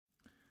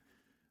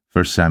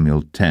1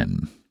 Samuel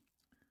 10.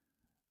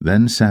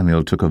 Then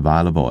Samuel took a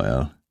vial of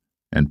oil,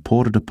 and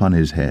poured it upon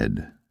his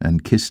head,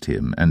 and kissed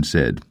him, and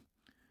said,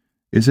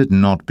 Is it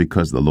not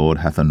because the Lord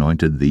hath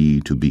anointed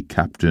thee to be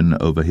captain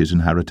over his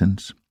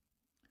inheritance?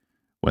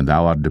 When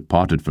thou art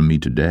departed from me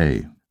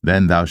today,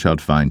 then thou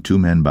shalt find 2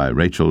 men by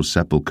Rachel's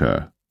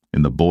sepulchre,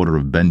 in the border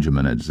of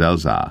Benjamin at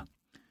Zelzah.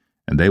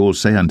 And they will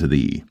say unto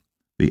thee,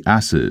 The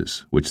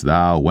asses which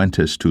thou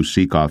wentest to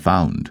seek are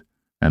found,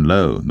 and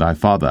lo, thy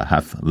father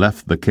hath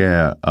left the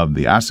care of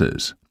the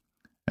asses,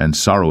 and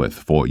sorroweth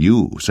for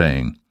you,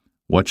 saying,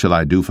 What shall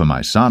I do for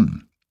my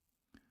son?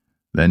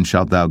 Then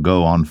shalt thou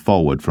go on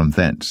forward from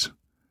thence,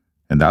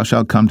 and thou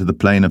shalt come to the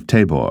plain of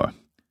Tabor.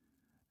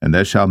 And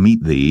there shall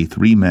meet thee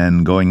 3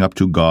 men going up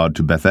to God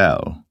to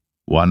Bethel,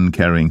 one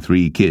carrying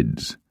 3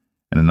 kids,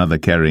 and another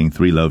carrying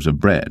 3 loaves of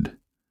bread,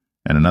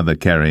 and another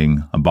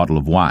carrying a bottle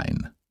of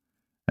wine.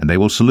 And they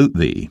will salute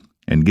thee,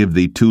 and give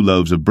thee 2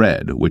 loaves of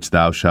bread, which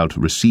thou shalt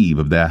receive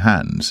of their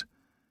hands.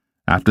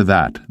 After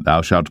that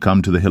thou shalt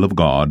come to the hill of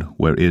God,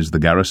 where is the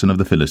garrison of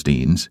the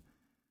Philistines.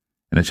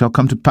 And it shall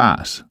come to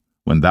pass,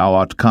 when thou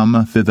art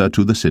come thither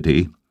to the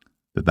city,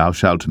 that thou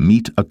shalt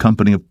meet a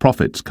company of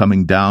prophets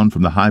coming down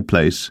from the high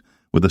place,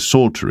 with a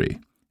psaltery,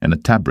 and a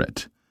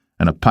tabret,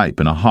 and a pipe,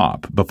 and a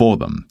harp before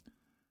them,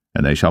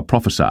 and they shall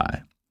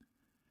prophesy.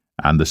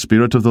 And the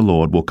Spirit of the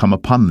Lord will come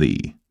upon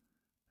thee,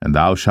 and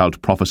thou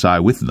shalt prophesy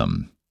with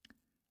them,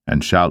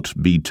 and shalt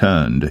be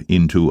turned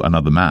into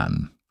another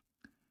man.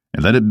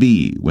 And let it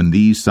be, when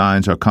these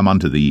signs are come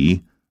unto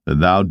thee, that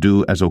thou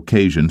do as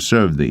occasion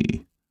serve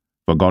thee,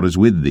 for God is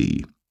with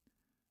thee.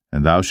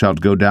 And thou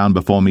shalt go down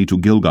before me to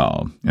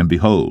Gilgal, and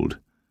behold,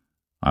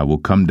 I will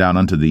come down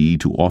unto thee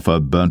to offer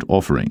burnt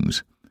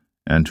offerings,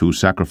 and to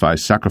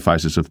sacrifice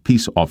sacrifices of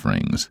peace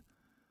offerings.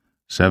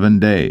 7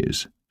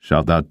 days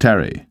shalt thou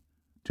tarry,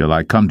 till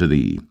I come to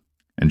thee,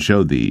 and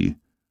show thee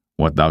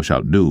what thou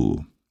shalt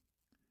do.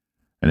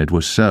 And it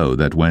was so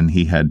that when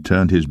he had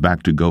turned his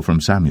back to go from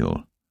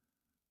Samuel,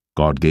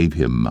 God gave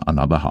him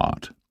another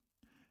heart.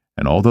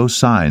 And all those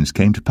signs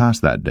came to pass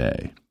that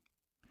day.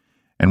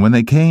 And when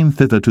they came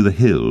thither to the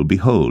hill,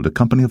 behold, a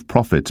company of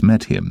prophets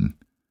met him,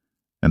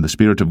 and the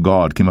Spirit of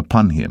God came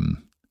upon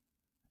him,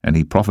 and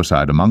he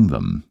prophesied among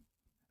them.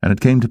 And it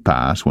came to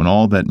pass, when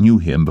all that knew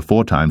him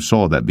beforetime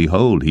saw that,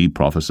 behold, he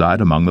prophesied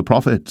among the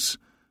prophets,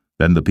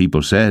 then the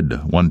people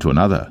said one to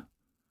another,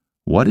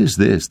 What is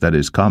this that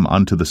is come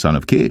unto the son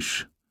of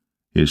Kish?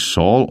 Is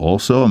Saul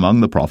also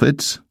among the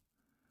prophets?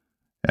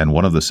 And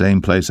one of the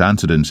same place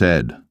answered and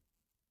said,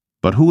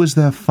 But who is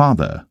their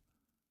father?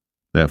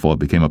 Therefore it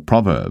became a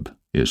proverb,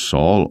 Is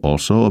Saul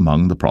also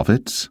among the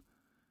prophets?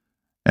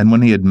 And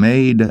when he had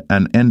made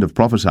an end of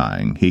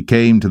prophesying, he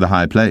came to the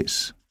high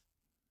place.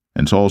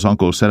 And Saul's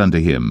uncle said unto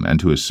him and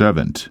to his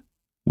servant,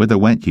 Whither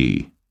went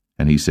ye?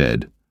 And he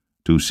said,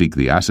 To seek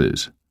the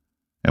asses.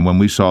 And when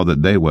we saw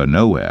that they were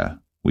nowhere,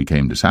 we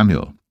came to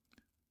Samuel.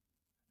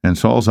 And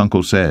Saul's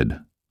uncle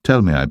said,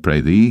 Tell me, I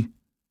pray thee,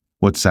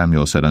 what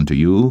Samuel said unto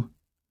you.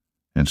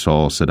 And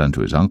Saul said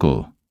unto his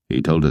uncle,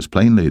 He told us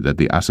plainly that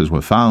the asses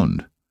were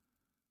found.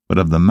 But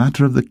of the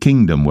matter of the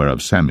kingdom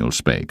whereof Samuel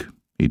spake,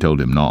 he told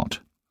him not.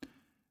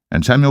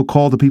 And Samuel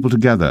called the people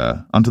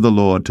together unto the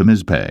Lord to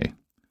Mizpeh,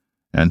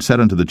 and said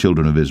unto the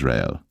children of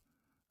Israel,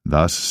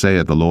 Thus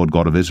saith the Lord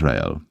God of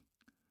Israel,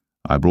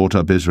 I brought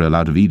up Israel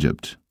out of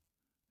Egypt,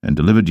 and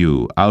delivered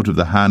you out of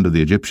the hand of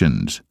the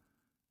Egyptians,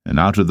 and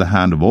out of the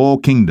hand of all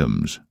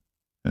kingdoms,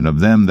 and of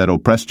them that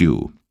oppressed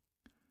you.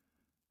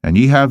 And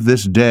ye have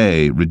this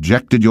day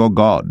rejected your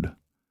God,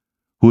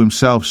 who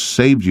himself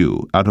saved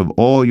you out of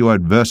all your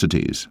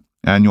adversities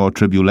and your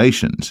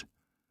tribulations.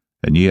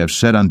 And ye have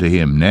said unto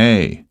him,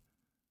 Nay,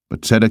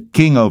 but set a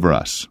king over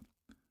us.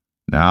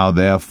 Now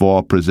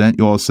therefore present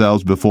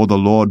yourselves before the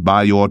Lord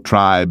by your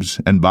tribes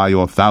and by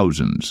your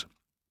thousands.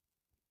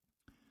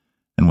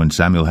 And when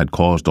Samuel had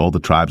caused all the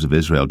tribes of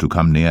Israel to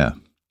come near,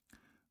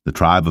 the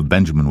tribe of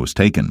Benjamin was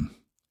taken.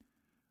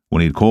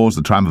 When he had caused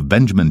the tribe of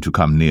Benjamin to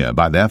come near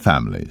by their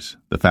families,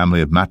 the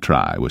family of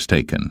Matri was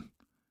taken.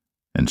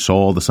 And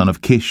Saul the son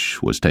of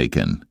Kish was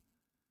taken.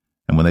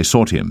 And when they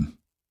sought him,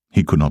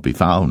 he could not be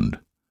found.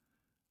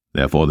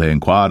 Therefore they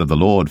inquired of the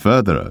Lord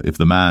further, if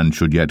the man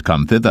should yet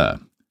come thither.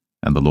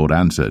 And the Lord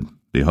answered,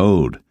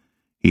 Behold,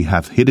 he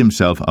hath hid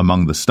himself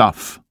among the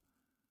stuff.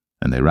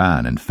 And they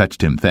ran and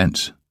fetched him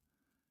thence.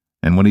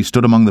 And when he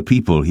stood among the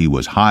people, he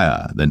was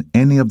higher than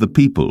any of the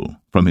people,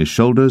 from his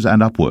shoulders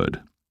and upward.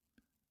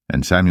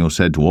 And Samuel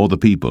said to all the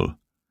people,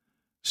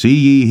 See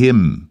ye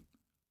him,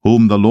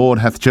 whom the Lord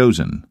hath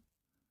chosen,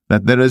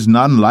 that there is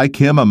none like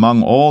him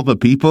among all the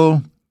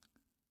people?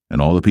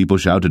 And all the people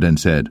shouted and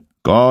said,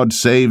 God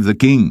save the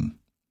king.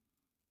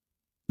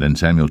 Then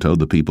Samuel told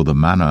the people the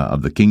manner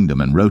of the kingdom,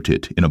 and wrote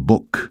it in a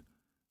book,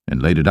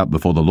 and laid it up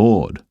before the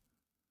Lord.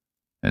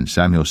 And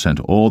Samuel sent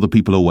all the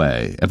people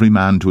away, every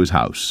man to his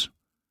house.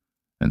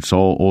 And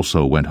Saul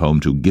also went home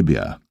to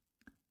Gibeah,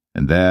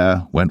 and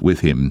there went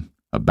with him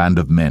a band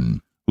of men,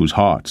 whose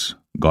hearts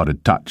God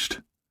had touched.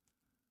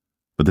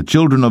 But the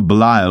children of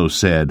Belial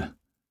said,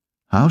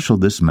 How shall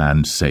this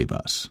man save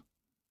us?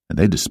 and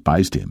they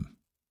despised him,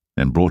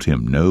 and brought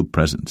him no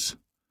presents.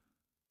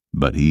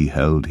 But he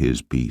held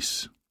his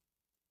peace.